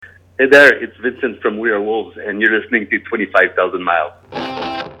Hey there, it's Vincent from We Are Wolves, and you're listening to 25,000 Miles.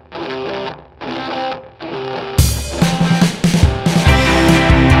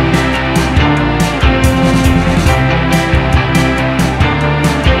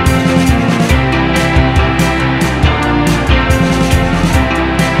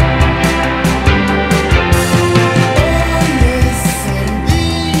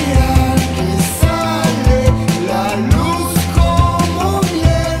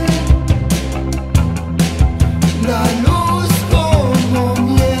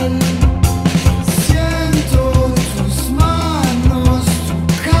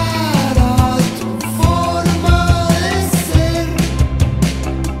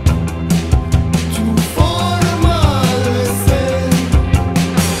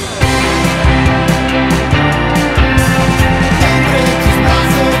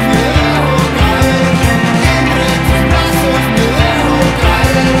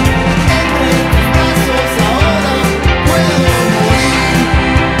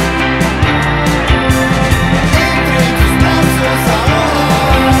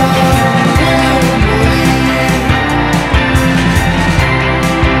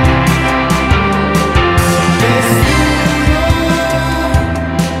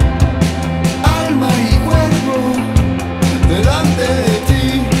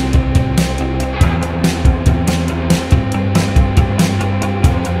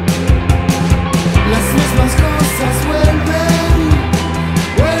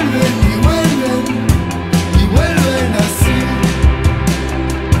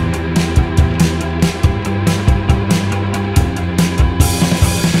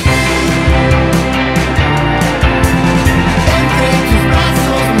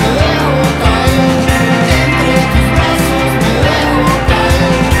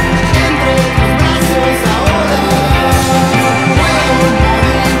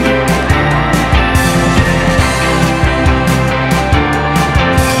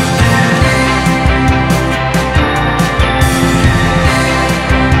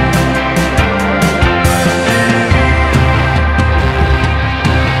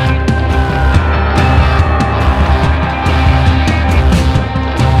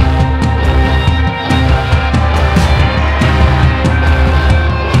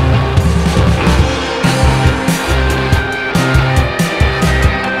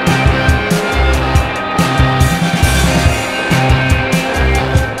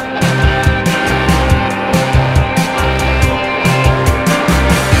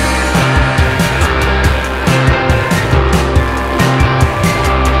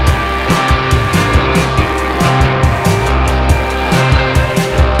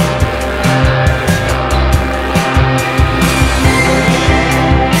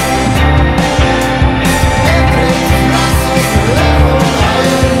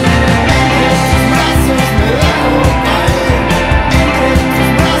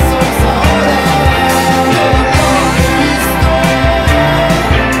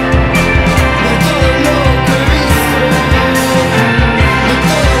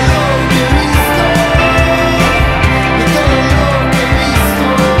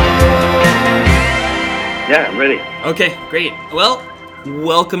 Yeah, I'm ready. Okay, great. Well,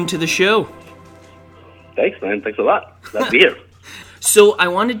 welcome to the show. Thanks, man. Thanks a lot. Glad to be here. So I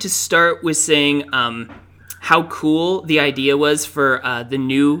wanted to start with saying how cool the idea was for the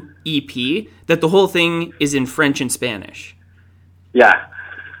new EP, that the whole thing is in French and Spanish. Yeah.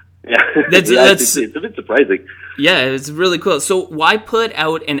 That's it's a bit surprising. Yeah, it's really cool. So why put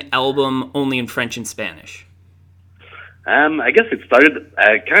out an album only in French and Spanish? I guess it started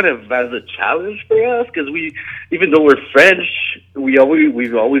kind of as a challenge for us because even though we're French, we've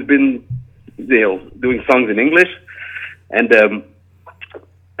always been, doing songs in English, and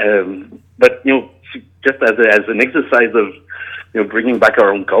but just as an exercise of bringing back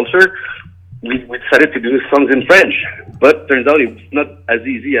our own culture, we decided to do songs in French. But turns out it's not as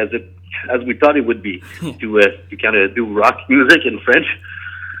easy as we thought it would be to kind of do rock music in French.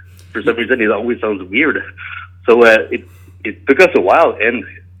 For some reason, it always sounds weird. So it took us a while, and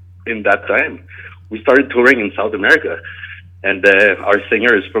in that time, we started touring in South America. And our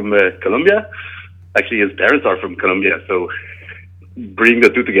singer is from Colombia. Actually, his parents are from Colombia, so bring the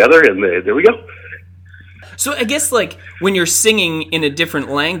two together, and there we go. So I guess when you're singing in a different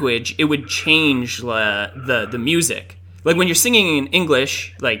language, it would change the music. Like when you're singing in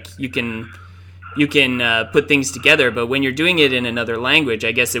English, you can put things together, but when you're doing it in another language,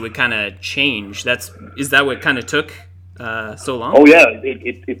 I guess it would kind of change. Is that what kind of took so long? Oh yeah,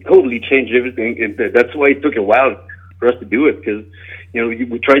 it totally changed everything. That's why it took a while for us to do it, because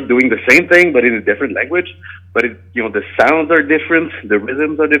we tried doing the same thing but in a different language, but the sounds are different, the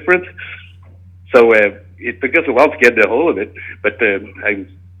rhythms are different. So it took us a while to get the whole of it, but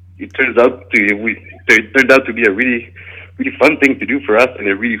it turned out to be a really, really fun thing to do for us, and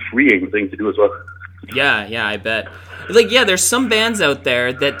a really freeing thing to do as well. Yeah, I bet. There's some bands out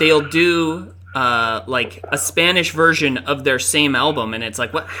there that they'll do like a Spanish version of their same album, and it's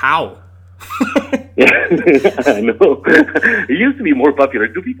like, what? How? Yeah, I know. It used to be more popular.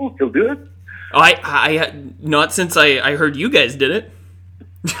 Do people still do it? I not since I heard you guys did it.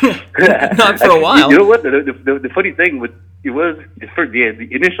 Not for a while. You know what? The funny thing was the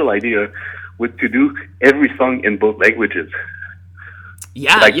initial idea was to do every song in both languages.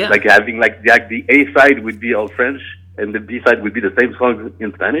 Yeah, like having the A side would be all French and the B side would be the same song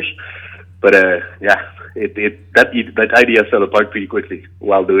in Spanish. But that idea fell apart pretty quickly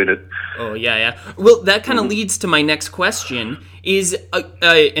while doing it. Oh yeah. Well, that kind of leads to my next question. Is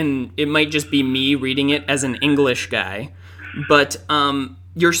and it might just be me reading it as an English guy, but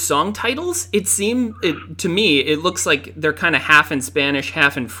your song titles, to me, it looks like they're kind of half in Spanish,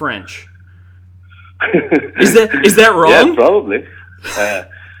 half in French. Is that wrong? Yeah, probably.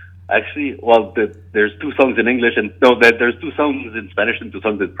 Actually, well, there's 2 songs in English, and there's 2 songs in Spanish and 2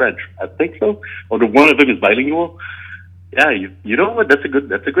 songs in French. I think so. Or one of them is bilingual. Yeah, you know what? That's a good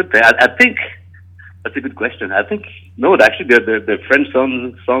thing. I think that's a good question. I think no, actually, the French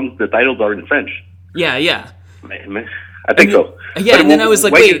songs, the titles are in French. Yeah. I think so. Yeah, and then I was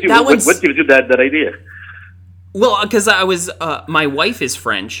like, wait, what gives you that idea? Well, because my wife is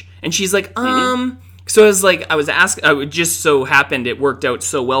French, and she's like, So I was asking. I just so happened it worked out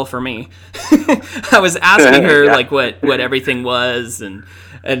so well for me. I was asking her yeah. like what everything was, and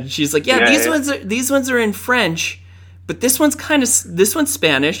she's like, these ones are in French, but this one's Spanish. This one's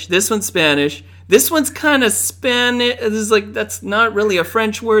Spanish. This one's kind of Spanish. It's like that's not really a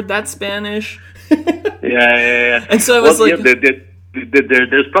French word. That's Spanish. Yeah. And so I was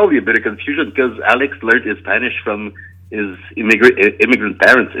there's probably a bit of confusion because Alex learned his Spanish from his immigrant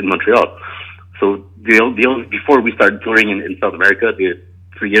parents in Montreal. So before we started touring in South America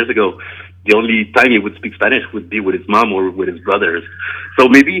 3 years ago, the only time he would speak Spanish would be with his mom or with his brothers. So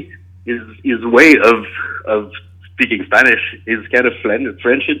maybe his way of speaking Spanish is kind of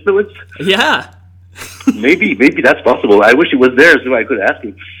French influence. Yeah. maybe that's possible. I wish he was there so I could ask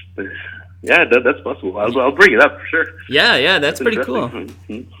him. But yeah, that's possible. I'll bring it up for sure. Yeah, that's pretty cool.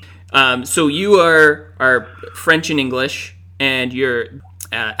 Mm-hmm. So you are French and English, and you're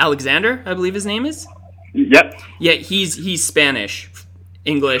Alexander, I believe his name is. Yep. Yeah, he's Spanish,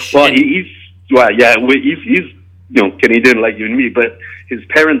 English. Well, he's Canadian like you and me, but his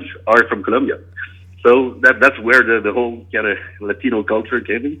parents are from Colombia, so that's where the whole kind of Latino culture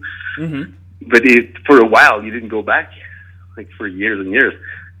came in. Mm-hmm. But for a while, he didn't go back, like for years and years.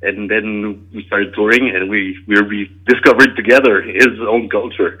 And then we started touring, and we rediscovered together his own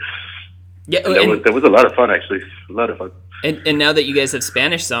culture. Yeah, that was a lot of fun, actually. A lot of fun. And now that you guys have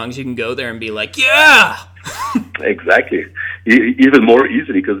Spanish songs, you can go there and be like, yeah! Exactly. Even more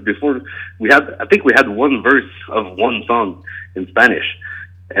easily, because before, I think we had one verse of one song in Spanish.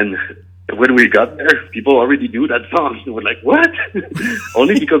 And when we got there, people already knew that song. And we're like, what?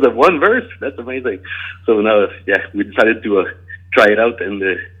 Only because of one verse? That's amazing. So now, we decided to try it out and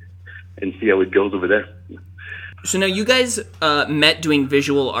see how it goes over there. So now you guys met doing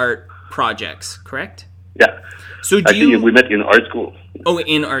visual art projects, correct? Yeah. So we met in art school. Oh,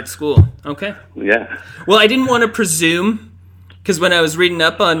 in art school. Okay. Yeah. Well, I didn't want to presume, because when I was reading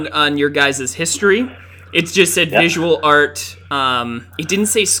up on your guys' history, it just said visual art. It didn't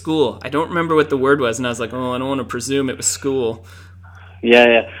say school. I don't remember what the word was, and I was like, oh, I don't want to presume it was school.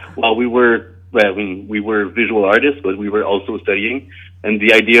 Yeah. Well, we were visual artists, but we were also studying. And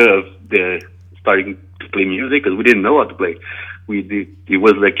the idea of starting to play music, because we didn't know how to play. It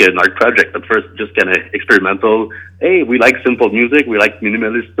was like an art project at first, just kind of experimental. Hey, we like simple music. We like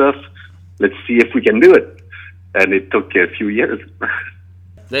minimalist stuff. Let's see if we can do it. And it took a few years.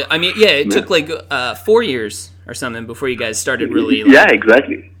 I mean, it took like 4 years or something before you guys started really. Yeah,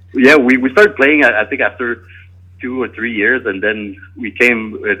 exactly. Yeah, we started playing, I think, after 2 or 3 years, and then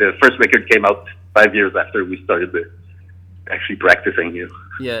the first record came out 5 years after we started actually practicing.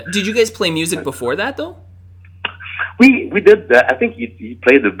 Yeah. Did you guys play music before that, though? We did. I think he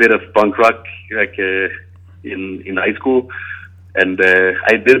played a bit of punk rock, like in high school, and I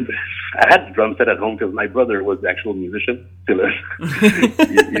had a drum set at home because my brother was the actual musician. Still,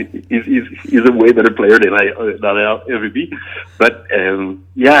 he's a way better player than I'll ever be. But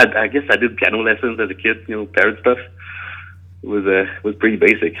I guess I did piano lessons as a kid. Parrot stuff. It was pretty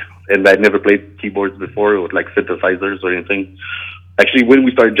basic, and I'd never played keyboards before with like synthesizers or anything. Actually, when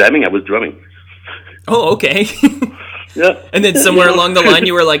we started jamming, I was drumming. Oh, okay. Yeah. And then somewhere along the line,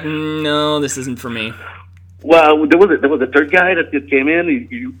 you were like, no, this isn't for me. Well, there was a third guy that came in.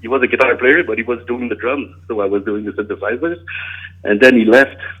 He was a guitar player, but he was doing the drums, so I was doing the synthesizers. And then he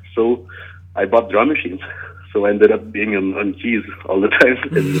left, so I bought drum machines. So I ended up being on keys all the time.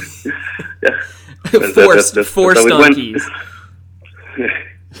 And, yeah, forced on keys.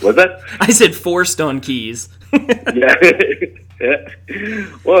 What's that? I said forced on keys. Yeah. Yeah.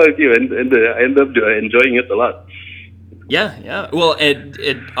 Well, I end up enjoying it a lot. Yeah, yeah. Well, it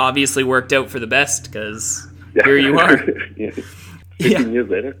obviously worked out for the best because here you are. Yeah. 15 years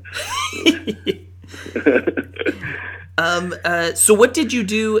later. So what did you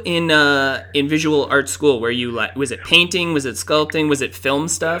do in visual art school? Were you was it painting? Was it sculpting? Was it film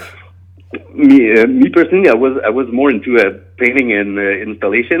stuff? Me personally, I was more into painting and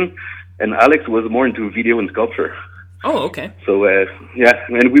installation, and Alex was more into video and sculpture. Oh, okay. So yeah,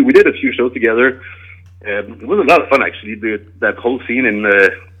 and we did a few shows together. It was a lot of fun actually. That whole scene, and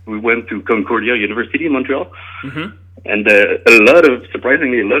we went to Concordia University in Montreal, mm-hmm. And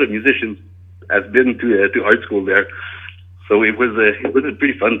surprisingly, a lot of musicians have been to art school there. So it was a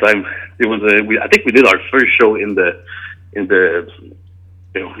pretty fun time. It was I think we did our first show in the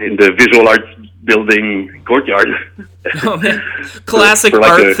visual arts building courtyard. Oh man, classic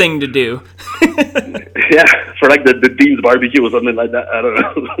art thing to do. Yeah, for like the team's barbecue or something like that. I don't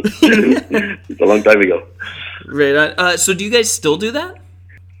know. It's a long time ago. Right. So do you guys still do that?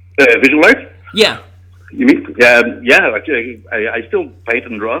 Visual art? Yeah. You mean? Yeah. Actually, I still paint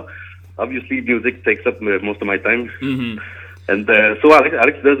and draw. Obviously, music takes up most of my time. Mm-hmm. And so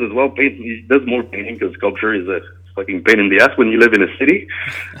Alex does as well. He does more painting because sculpture is a fucking pain in the ass when you live in a city.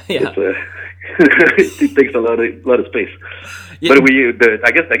 Yeah. It takes a lot of space. Yeah. But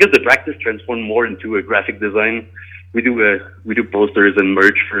I guess the practice transformed more into a graphic design. We do posters and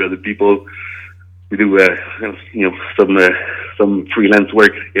merch for other people. We do some freelance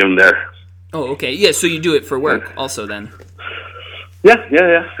work here and there. Oh, okay. Yeah, so you do it for work also then. Yeah.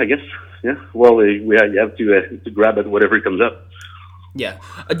 I guess. Yeah. Well, you have to grab at whatever comes up. Yeah.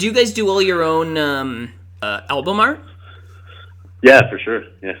 Do you guys do all your own album art? Yeah, for sure.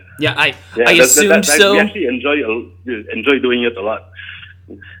 Yeah. Yeah, I assumed so. We actually enjoy doing it a lot.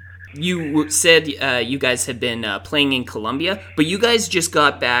 You said you guys had been playing in Colombia, but you guys just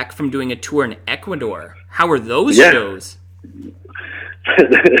got back from doing a tour in Ecuador. How were those shows?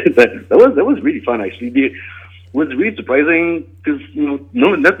 that was really fun, actually. It was really surprising because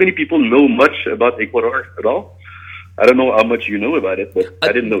not many people know much about Ecuador at all. I don't know how much you know about it, but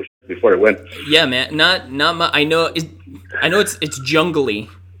I didn't know before I went. Yeah, man, not much. I know it's jungly.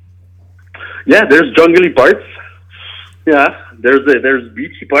 Yeah, there's jungly parts. Yeah, there's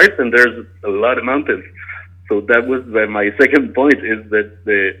beachy parts and there's a lot of mountains. So that was my second point, is that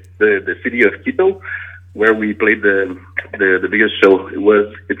the city of Quito, where we played the biggest show,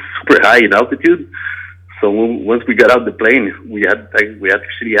 it's super high in altitude. So once we got out the plane, we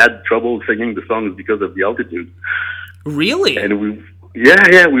actually had trouble singing the songs because of the altitude. Really? And we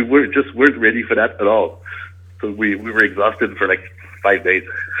weren't ready for that at all. So we were exhausted for like 5 days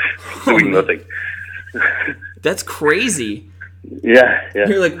doing nothing. That's crazy. Yeah.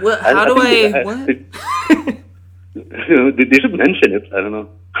 You're like, what? How do I? What? They should mention it. I don't know.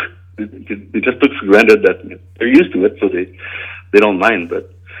 They just took for granted that they're used to it, so they don't mind.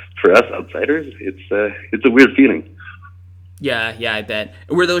 But for us outsiders, it's a weird feeling. Yeah, I bet.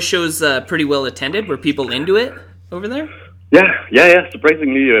 Were those shows pretty well attended? Were people into it over there? Yeah.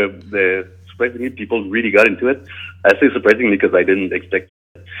 Surprisingly, people really got into it. I say surprisingly because I didn't expect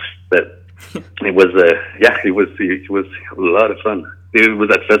that. It was a lot of fun. It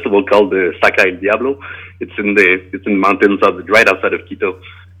was at a festival called the Saca El Diablo. It's in mountains right outside of Quito,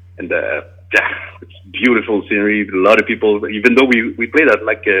 and it's beautiful scenery. A lot of people, even though we played at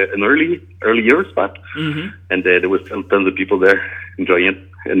like an earlier spot, mm-hmm. And there was tons of people there enjoying it.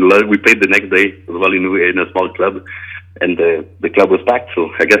 And we played the next day as well in a small club, and the club was packed.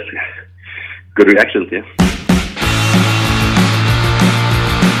 So I guess good reactions, yeah.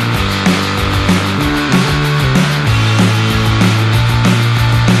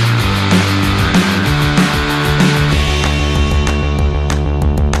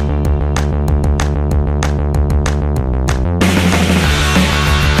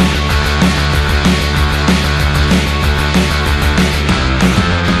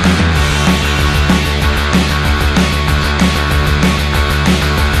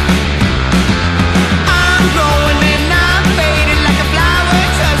 I'm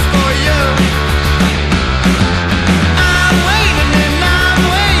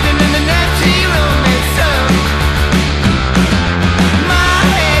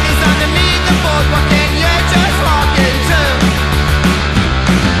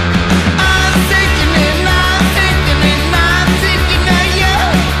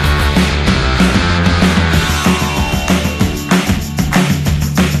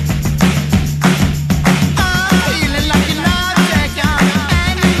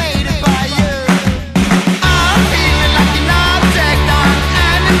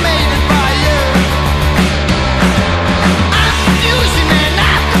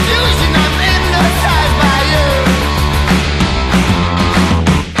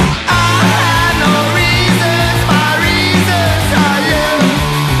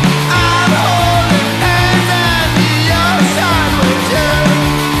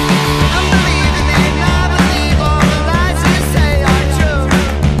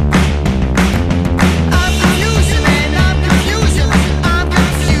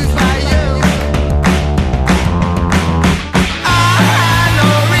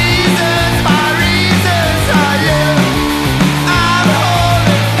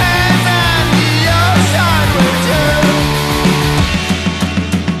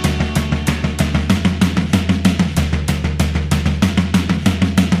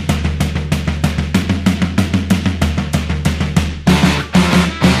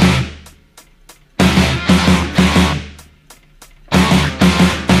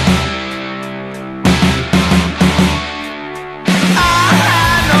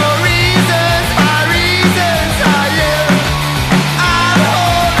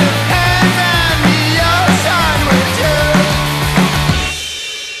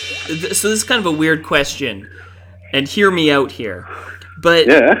this is kind of a weird question, and hear me out here. But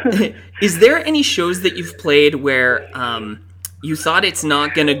is there any shows that you've played where you thought it's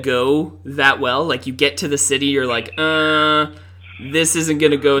not going to go that well? Like you get to the city, you're like, this isn't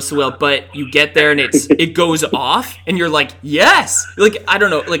going to go so well, but you get there and it goes off, and you're like, yes! Like, I don't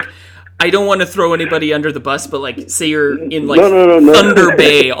know, like, I don't want to throw anybody under the bus, but like, say you're in like no. Thunder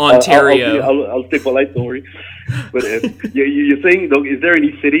Bay, Ontario. I'll stay polite, don't worry. But you're saying, though, is there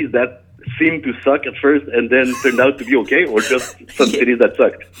any cities that seemed to suck at first and then turned out to be okay, or just some cities that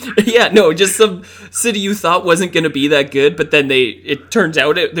sucked? Yeah, no, just some city you thought wasn't going to be that good, but then it turns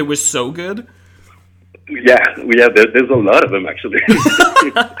out it was so good. Yeah, there's a lot of them actually.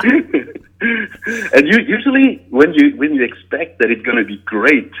 And usually when you expect that it's going to be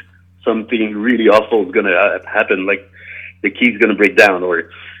great, something really awful is going to happen, like the key's going to break down or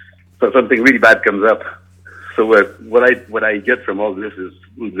something really bad comes up. So what I get from all this is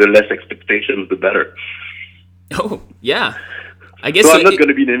the less expectations, the better. Oh, yeah. I guess so I'm not going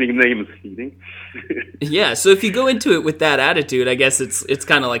to be naming names. Yeah, so if you go into it with that attitude, I guess it's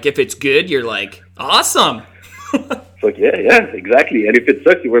kind of like if it's good, you're like, awesome. It's like, yeah, exactly. And if it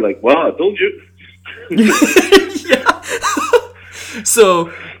sucks, you were like, wow, I told you. Yeah.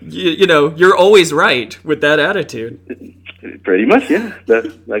 So, you know, you're always right with that attitude. Pretty much, yeah.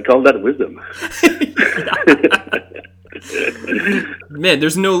 I call that wisdom. Man,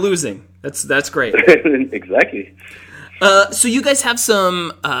 there's no losing. That's great. Exactly. So you guys have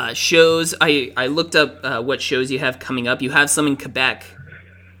some shows. I looked up what shows you have coming up. You have some in Quebec.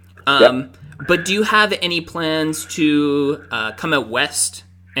 Yep. But do you have any plans to come out west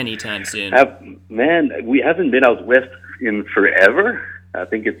anytime soon? Man, we haven't been out west in forever. I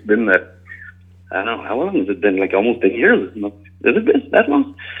think it's been, I don't know, how long has it been? Like almost 10 years? Has it been that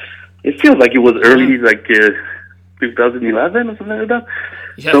long? It feels like it was early, like 2011 or something like that.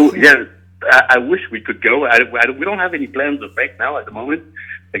 Yeah. So, yeah, I wish we could go. We don't have any plans right now at the moment.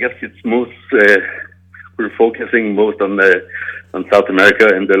 I guess it's most, we're focusing most on South America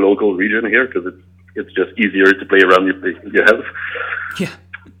and the local region here because it's just easier to play around your house. Yeah.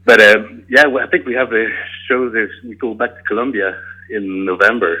 But yeah, I think we have a show that we go back to Colombia in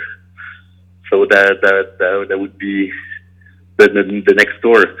November, so that would be the next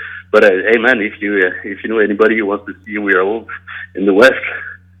tour. But hey, man, if you know anybody who wants to see We Are Wolves in the West,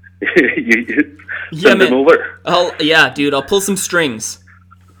 you send them over. Dude, I'll pull some strings.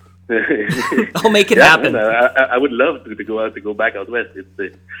 I'll make it happen. Man, I would love to go back out west.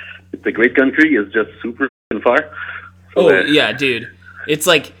 It's a great country. It's just super far. So, yeah, dude. It's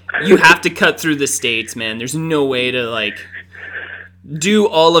like you have to cut through the States, man. There's no way to like do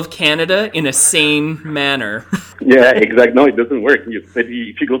all of Canada in a sane manner. Yeah, exactly. No, it doesn't work. If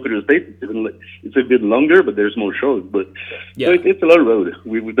you go through the States, it's a bit longer, but there's more shows. But yeah, so it's a lot of road.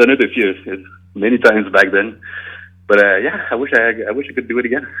 We've done it many times back then. But yeah, I wish I could do it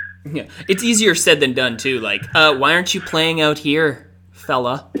again. Yeah, it's easier said than done too. Like, why aren't you playing out here,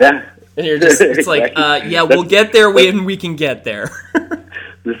 fella? Yeah. And you're just, it's exactly. Like, yeah, we'll get there when we can get there.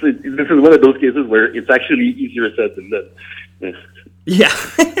 This is one of those cases where it's actually easier said than done. Yeah.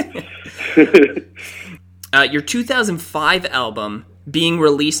 Your 2005 album being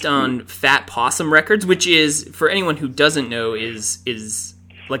released on Fat Possum Records, which is, for anyone who doesn't know, is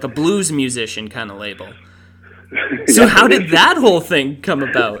like a blues musician kind of label. So how did that whole thing come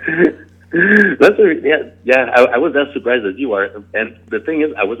about? I was as surprised as you are. And the thing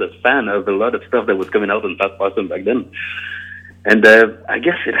is, I was a fan of a lot of stuff that was coming out on Fat Possum back then. And I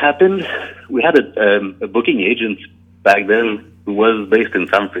guess it happened. We had a booking agent back then who was based in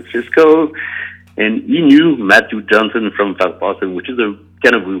San Francisco, and he knew Matthew Johnson from Fat Possum, which is a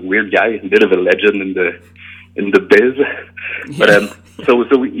kind of a weird guy, a bit of a legend in the biz. Yeah. But so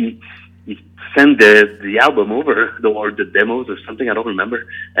he sent the album over, or the demos or something, I don't remember.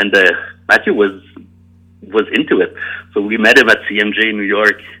 And Matthew was into it. So we met him at CMJ in New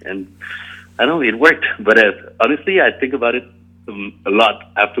York, and I don't know, it worked. But honestly, I think about it a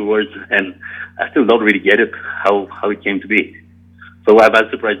lot afterwards, and I still don't really get it, how it came to be. So I'm as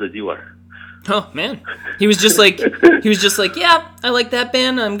surprised as you are. Oh, man. He was just like, yeah, I like that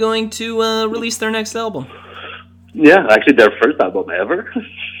band. I'm going to release their next album. Yeah, actually their first album ever.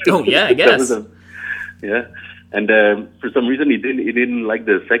 Oh, yeah, I guess. Yeah. And for some reason he didn't like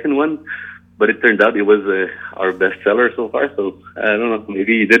the second one, but it turned out it was our bestseller so far. So I don't know,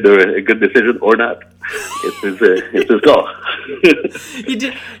 maybe he did a good decision or not. It's his call. He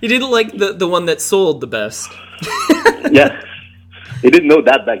didn't like the one that sold the best. Yeah, he didn't know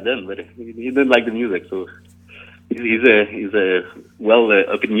that back then, but he didn't like the music. So he's a well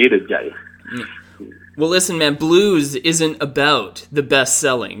opinionated guy. Well, listen, man, blues isn't about the best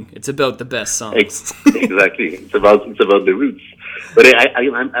selling. It's about the best songs. Exactly. It's about the roots. But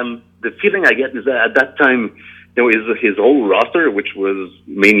I'm the feeling I get is that at that time, his whole roster, which was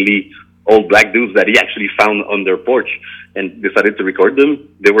mainly all black dudes that he actually found on their porch and decided to record them,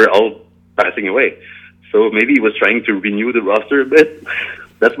 they were all passing away. So maybe he was trying to renew the roster a bit.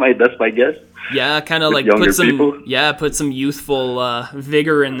 That's my guess. Yeah, kind of like put some youthful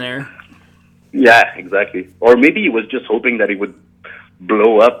vigor in there. Yeah, exactly. Or maybe he was just hoping that he would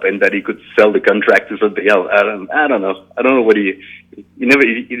blow up and that he could sell the contract to somebody else. I don't know. I don't know what he's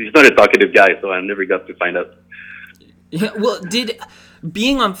not a talkative guy, so I never got to find out. Yeah, well,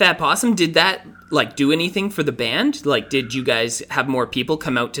 being on Fat Possum, did that like do anything for the band? Like, did you guys have more people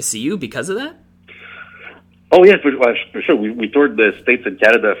come out to see you because of that? Oh yeah, for sure. We toured the States and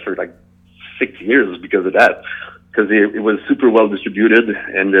Canada for like 6 years because of that. Because it was super well distributed,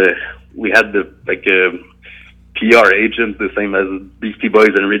 and we had the PR agent, the same as Beastie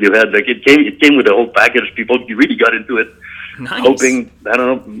Boys and Radiohead. Like it came with a whole package. People really got into it, nice. Hoping. I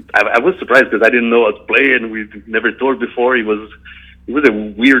don't know. I was surprised because I didn't know how to play, and we never toured before. It was a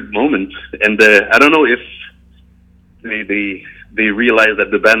weird moment, and I don't know if they realized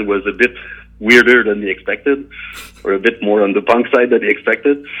that the band was a bit weirder than they expected, or a bit more on the punk side than they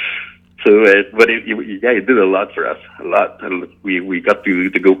expected. So, but it did a lot for us, a lot. And we got to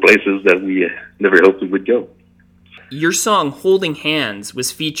go places that we never hoped we would go. Your song "Holding Hands"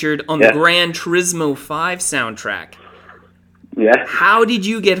 was featured on the Gran Turismo 5 soundtrack. Yeah. How did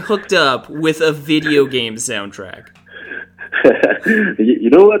you get hooked up with a video game soundtrack?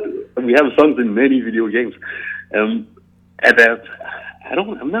 You know what? We have songs in many video games, and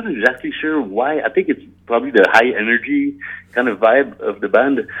I'm not exactly sure why. I think it's probably the high energy kind of vibe of the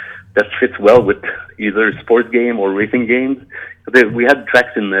band that fits well with either sports game or racing games. We had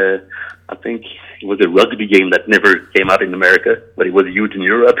tracks in I think it was a rugby game that never came out in America, but it was huge in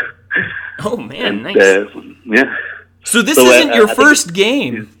Europe. Oh man, and, nice. Yeah. So this isn't your first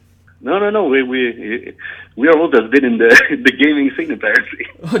game. No. We are old has been in the gaming scene apparently.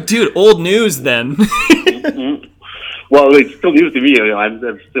 Oh, dude, old news then. Mm-hmm. Well, it's still news to me.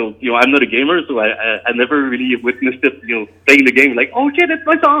 I'm still, I'm not a gamer, so I never really witnessed it. Playing the game, like, oh, okay, that's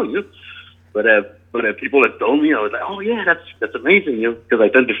my song. But people have told me, I was like, oh yeah, that's amazing. Because I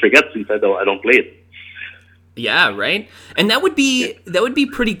tend to forget since I don't play it. Yeah, right. And that would be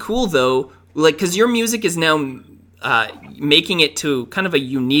pretty cool though. Like, because your music is now making it to kind of a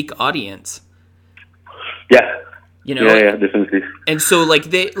unique audience. Yeah. Yeah, definitely. And so,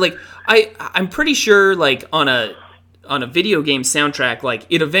 I'm pretty sure, like on a video game soundtrack, like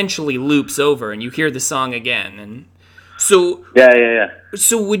it eventually loops over and you hear the song again. And so yeah.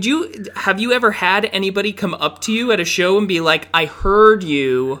 So have you ever had anybody come up to you at a show and be like, I heard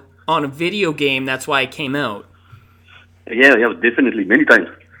you on a video game, that's why I came out? Yeah, definitely, many times.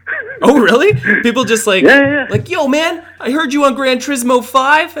 Oh really? People just like yeah. Like, yo man, I heard you on Gran Turismo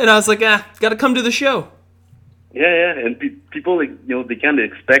 5, and I was like, gotta come to the show. Yeah, and people, they kind of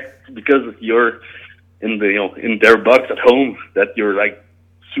expect, because you're in their box at home, that you're like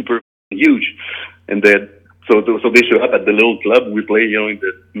super huge, and so they show up at the little club we play, in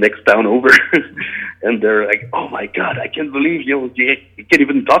the next town over, and they're like, oh my god, I can't believe they can't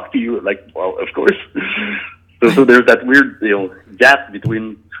even talk to you. Like, well, of course. So there's that weird gap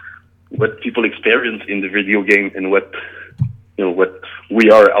between what people experience in the video game and what we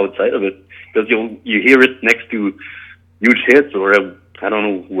are outside of it. Because you hear it next to huge hits, or I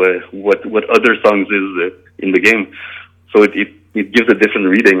don't know what other songs is in the game, so it gives a different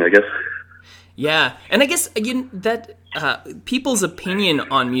reading, I guess. Yeah, and I guess that people's opinion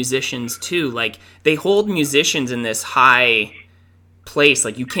on musicians too, like they hold musicians in this high place,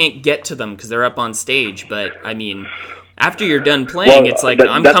 like you can't get to them because they're up on stage. But I mean, after you're done playing, it's like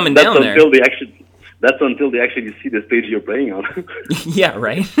I'm coming down there. That's until they actually see the stage you're playing on. Yeah,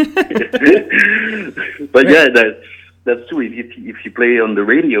 right. But yeah, that's true. If you play on the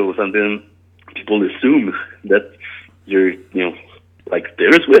radio, something people assume that you're, like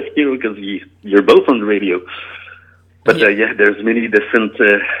Taylor Swift, because you're both on the radio. But there's many different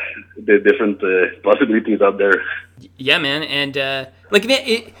possibilities out there. Yeah, man, and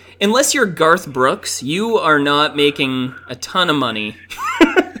unless you're Garth Brooks, you are not making a ton of money.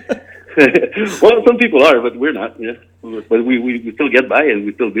 Well, some people are, but we're not. Yeah, but we still get by and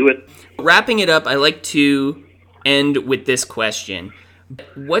we still do it. Wrapping it up, I like to end with this question: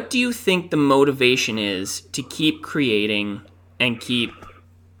 what do you think the motivation is to keep creating and keep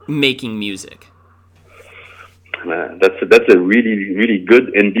making music? That's a really, really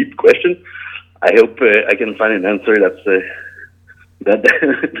good and deep question. I hope I can find an answer that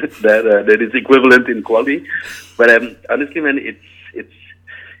that is equivalent in quality. But honestly, man, it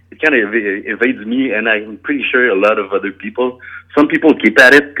kind of evades me, and I'm pretty sure a lot of other people. Some people keep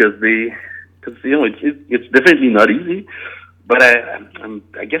at it because it's definitely not easy. But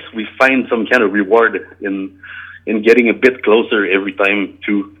I guess we find some kind of reward in getting a bit closer every time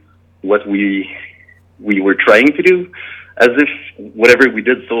to what we were trying to do, as if whatever we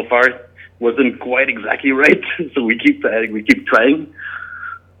did so far wasn't quite exactly right. So we keep trying.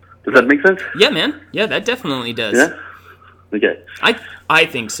 Does that make sense? Yeah, man. Yeah, that definitely does. Yeah. Okay. I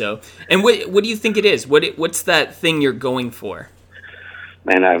think so. And what do you think it is? What's that thing you're going for?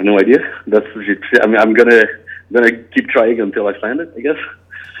 Man, I have no idea. I'm gonna keep trying until I find it, I guess.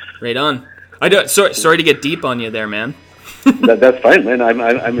 Right on. Sorry to get deep on you there, man. That's fine, man.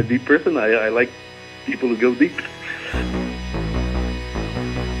 I'm a deep person. I like people who go deep.